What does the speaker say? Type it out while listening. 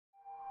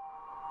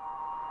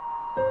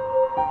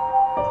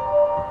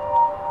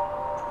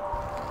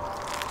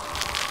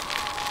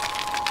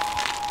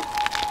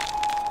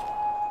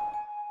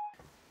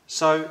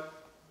So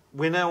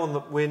we're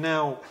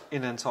now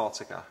in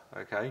Antarctica.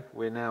 Okay,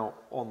 we're now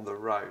on the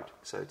road,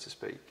 so to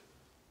speak.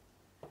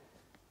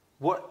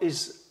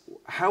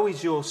 How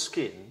is your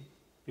skin,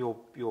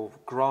 your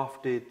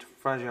grafted,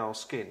 fragile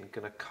skin,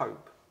 going to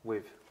cope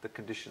with the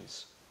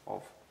conditions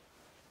of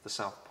the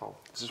South Pole?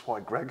 This is why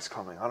Greg's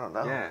coming. I don't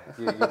know. Yeah,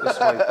 this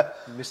way,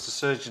 Mr.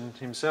 Surgeon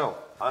himself.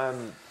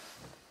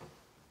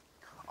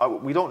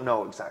 We don't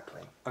know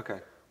exactly. Okay.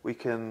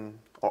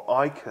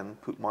 I can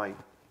put my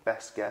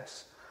best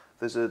guess.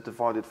 There's a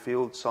divided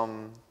field.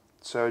 Some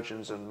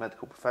surgeons and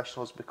medical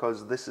professionals,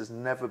 because this has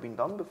never been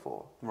done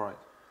before. Right.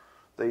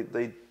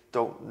 They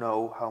don't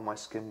know how my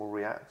skin will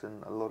react,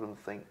 and a lot of them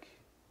think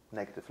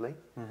negatively.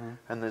 Mm-hmm.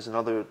 And there's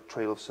another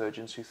trail of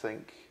surgeons who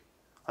think,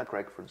 like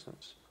Greg, for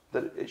instance,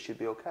 that it should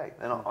be okay,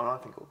 and I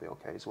think it will be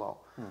okay as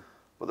well. Mm.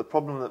 But the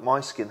problem that my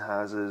skin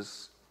has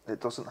is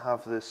it doesn't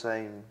have the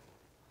same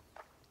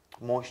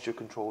moisture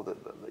control that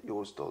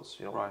yours does.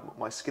 You know, right.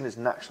 My skin is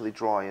naturally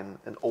dry in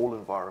all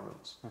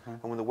environments, mm-hmm.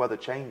 and when the weather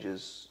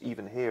changes,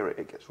 even here,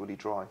 it gets really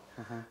dry.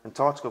 Mm-hmm.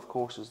 Antarctica, of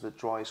course, is the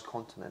driest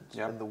continent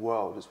in the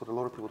world. It's what a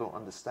lot of people don't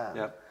understand.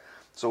 Yep.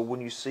 So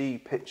when you see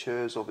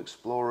pictures of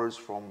explorers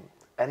from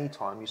any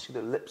time, you see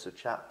the lips are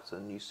chapped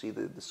and you see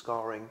the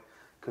scarring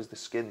because the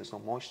skin, there's no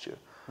moisture.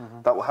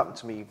 Mm-hmm. That will happen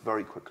to me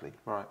very quickly.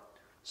 Right.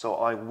 So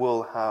I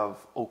will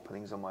have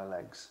openings on my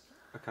legs.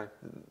 Okay.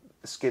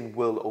 The skin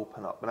will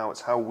open up. Now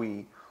it's how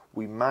we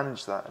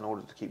manage that in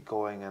order to keep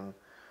going, and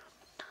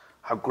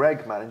how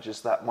Greg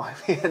manages that might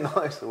be a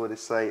nicer way to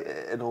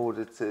say, in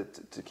order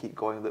to keep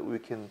going, that we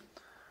can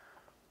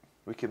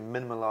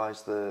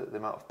minimise the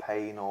amount of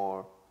pain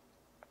or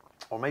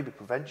maybe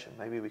prevention.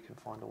 Maybe we can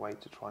find a way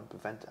to try and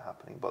prevent it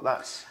happening. But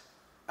that's...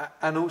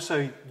 And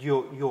also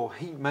your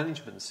heat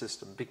management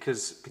system,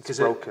 because it's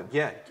broken.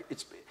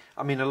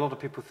 I mean, a lot of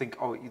people think,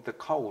 oh, the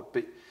cold,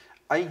 but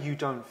A, you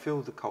don't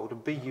feel the cold,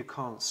 and B, you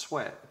can't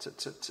sweat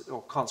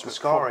or can't sweat. The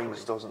scarring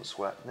properly. Doesn't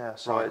sweat. Yeah,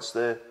 so right. It's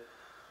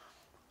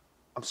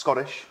I'm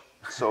Scottish,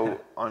 so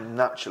I'm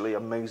naturally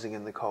amazing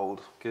in the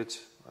cold. Good.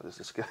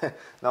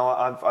 No,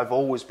 I've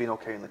always been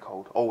okay in the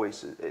cold.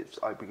 Always,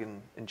 I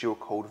can endure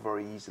cold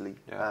very easily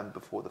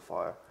before the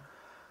fire.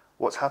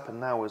 What's happened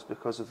now is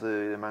because of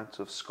the amount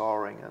of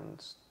scarring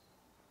and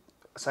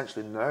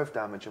essentially nerve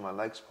damage in my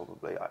legs,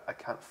 probably, I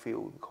can't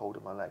feel the cold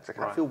in my legs. I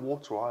can't feel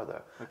water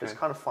either. Okay. It's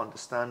kind of fun to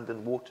stand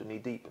in water knee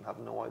deep and have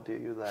no idea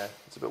you're there.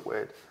 It's a bit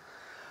weird.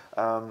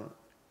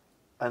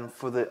 And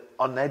for the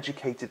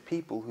uneducated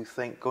people who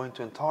think going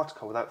to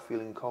Antarctica without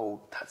feeling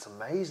cold, that's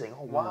amazing.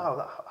 Oh,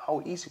 wow,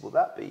 how easy will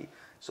that be?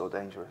 So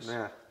dangerous.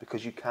 Yeah.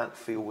 Because you can't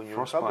feel when you're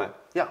in trouble.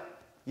 Yeah,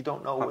 you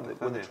don't know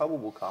when the trouble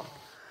will come.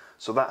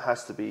 So that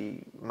has to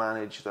be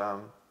managed.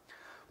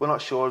 We're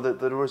not sure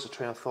that there is a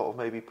train of thought of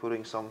maybe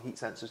putting some heat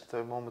sensors,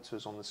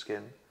 thermometers on the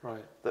skin,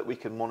 right, that we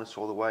can monitor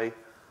all the way.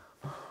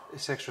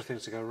 It's extra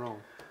things to go wrong.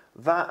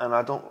 That, and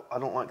I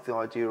don't like the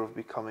idea of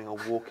becoming a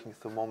walking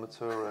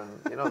thermometer,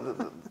 and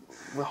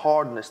the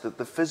hardness,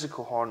 the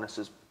physical hardness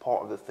is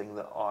part of the thing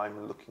that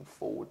I'm looking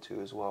forward to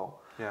as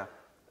well. Yeah.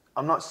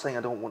 I'm not saying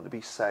I don't want to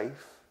be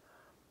safe.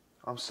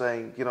 I'm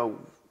saying,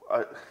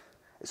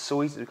 it's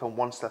so easy to become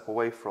one step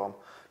away from,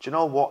 do you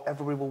know what,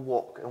 everybody will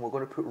walk and we're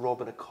going to put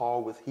Rob in a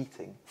car with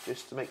heating,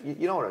 just to make,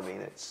 you know what I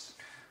mean? It's,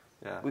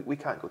 we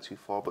can't go too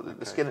far, but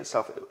the skin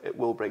itself, it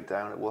will break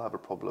down, it will have a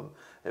problem,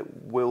 it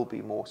will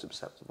be more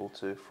susceptible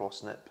to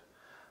frost nip.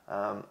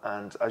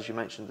 And as you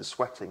mentioned, the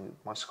sweating,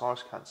 my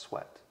scars can't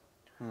sweat.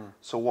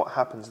 So what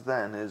happens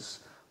then is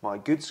my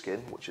good skin,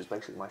 which is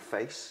basically my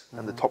face,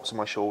 and the tops of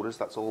my shoulders,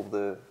 that's all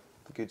the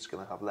good skin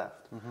I have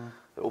left.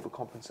 It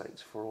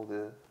overcompensates for all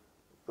the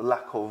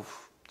lack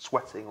of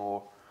sweating,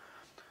 or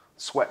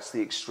sweat's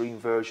the extreme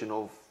version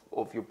of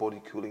your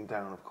body cooling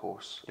down, of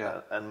course.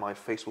 And my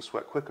face will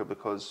sweat quicker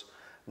because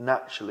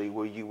naturally,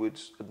 where you would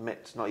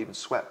admit not even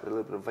sweat, but a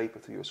little bit of vapor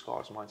through your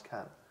scars, mine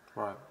can.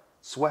 Right.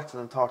 Sweat in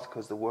Antarctica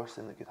is the worst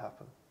thing that could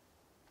happen,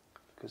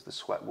 because the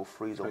sweat will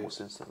freeze almost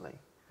instantly.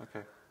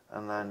 Okay.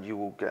 And then you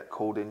will get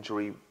cold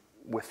injury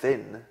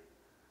within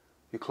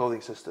your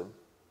clothing system,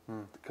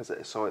 because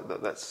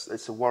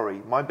it's a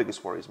worry. My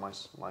biggest worry is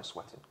my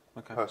sweating.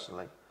 Okay.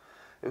 Personally,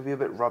 it would be a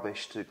bit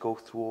rubbish to go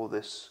through all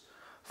this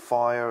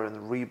fire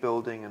and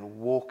rebuilding and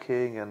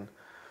walking, and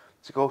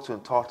to go to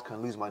Antarctica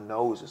and lose my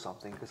nose or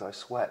something because I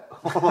sweat.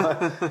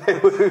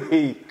 It would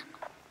be,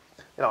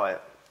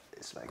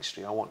 it's an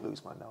extreme. I won't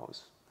lose my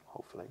nose,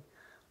 hopefully,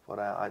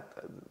 but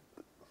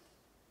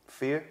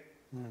fear.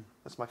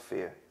 That's my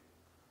fear.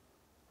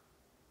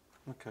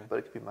 Okay. But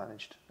it can be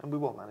managed, and we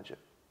will manage it.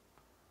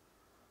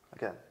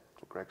 Again,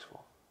 that's what Greg's for.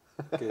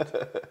 Good.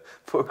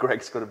 Poor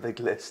Greg's got a big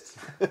list.